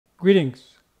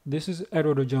Greetings, this is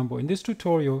Edward Ojambo. In this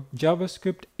tutorial,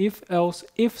 JavaScript if-else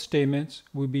if statements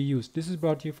will be used. This is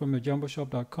brought to you from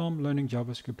ojamboshop.com Learning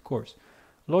JavaScript Course.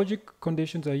 Logic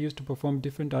conditions are used to perform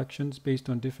different actions based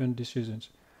on different decisions.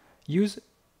 Use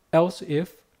else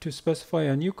if to specify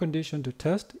a new condition to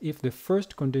test if the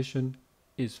first condition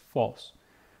is false.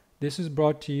 This is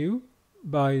brought to you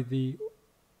by the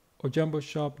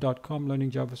ojamboshop.com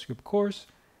Learning JavaScript Course,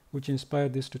 which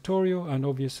inspired this tutorial, and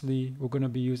obviously we're going to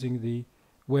be using the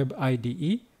web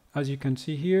IDE. As you can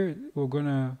see here, we're going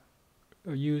to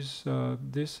use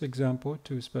this example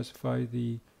to specify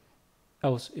the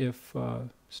else if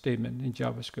statement in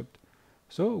JavaScript.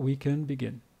 So we can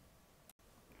begin.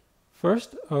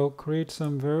 First, I'll create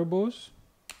some variables.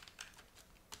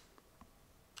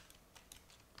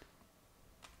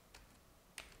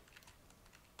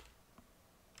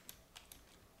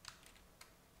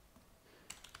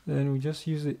 Then we just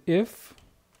use the if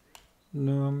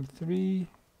num3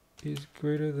 is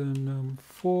greater than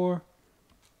num4.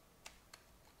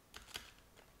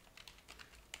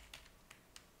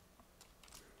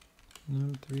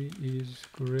 Num3 is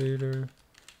greater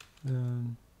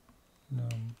than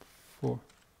num4.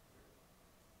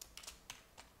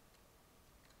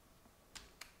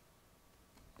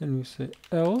 Then we say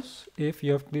else if,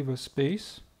 you have to leave a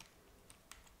space,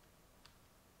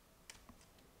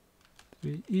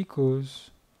 3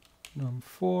 equals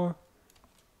num4.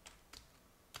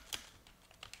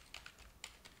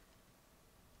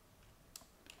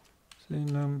 Say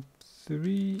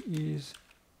num3 is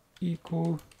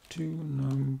equal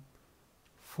to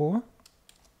num4.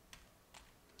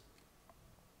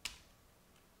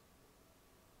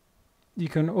 You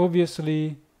can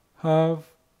obviously have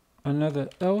another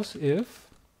else if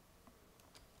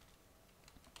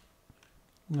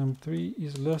num3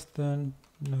 is less than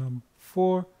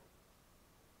num4.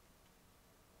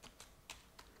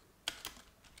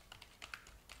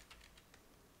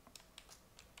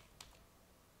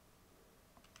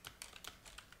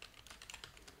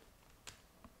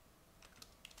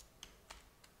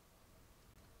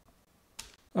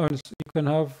 And so you can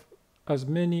have as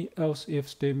many else if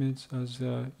statements as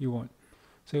you want.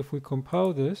 So if we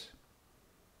compile this,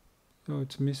 oh,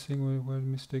 it's missing. What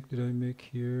mistake did I make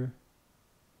here?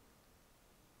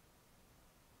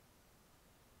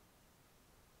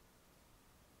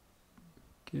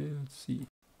 Okay, let's see.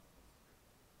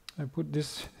 I put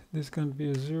this can't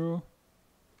be a 0.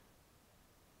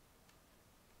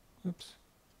 Oops.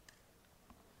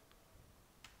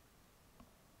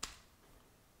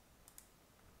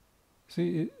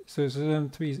 See, so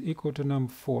num3 is equal to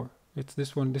num4. It's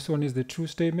this one. This one is the true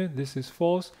statement. This is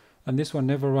false, and this one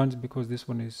never runs because this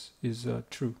one is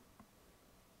true.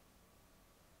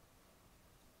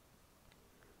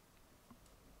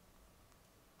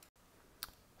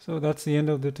 So that's the end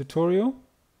of the tutorial.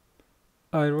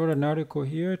 I wrote an article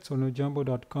here. It's on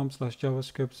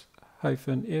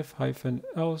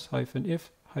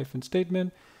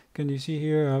ojambo.com/javascript-if-else-if-statement. Can you see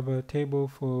here I have a table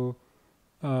for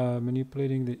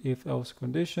manipulating the if-else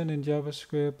condition in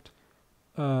JavaScript.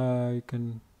 You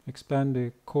can expand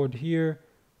the code here.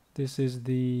 This is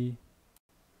the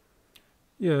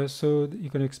so you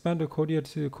can expand the code here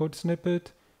to the code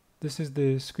snippet. This is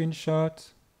the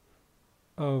screenshot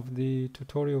of the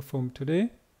tutorial from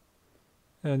today,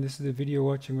 and this is the video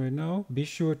watching right now. Be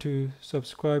sure to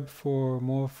subscribe for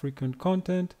more frequent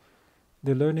content.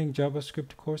 The Learning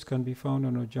JavaScript course can be found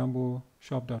on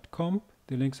ojamboshop.com.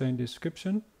 The links are in the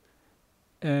description,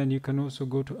 and you can also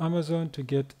go to Amazon to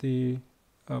get the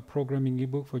programming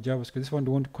ebook for JavaScript. This one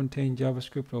won't contain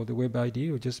JavaScript or the web IDE.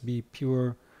 It will just be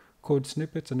pure code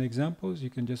snippets and examples. You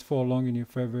can just follow along in your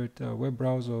favorite web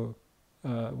browser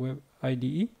or web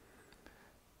IDE.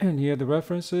 And here are the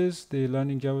references: the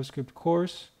Learning JavaScript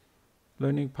course,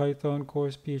 Learning Python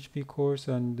course, PHP course,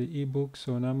 and the ebooks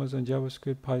on Amazon,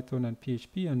 JavaScript, Python, and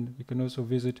PHP. And you can also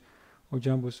visit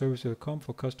ojamboservice.com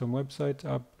for custom websites,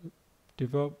 app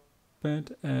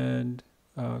development, and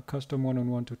custom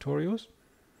one-on-one tutorials.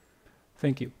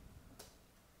 Thank you.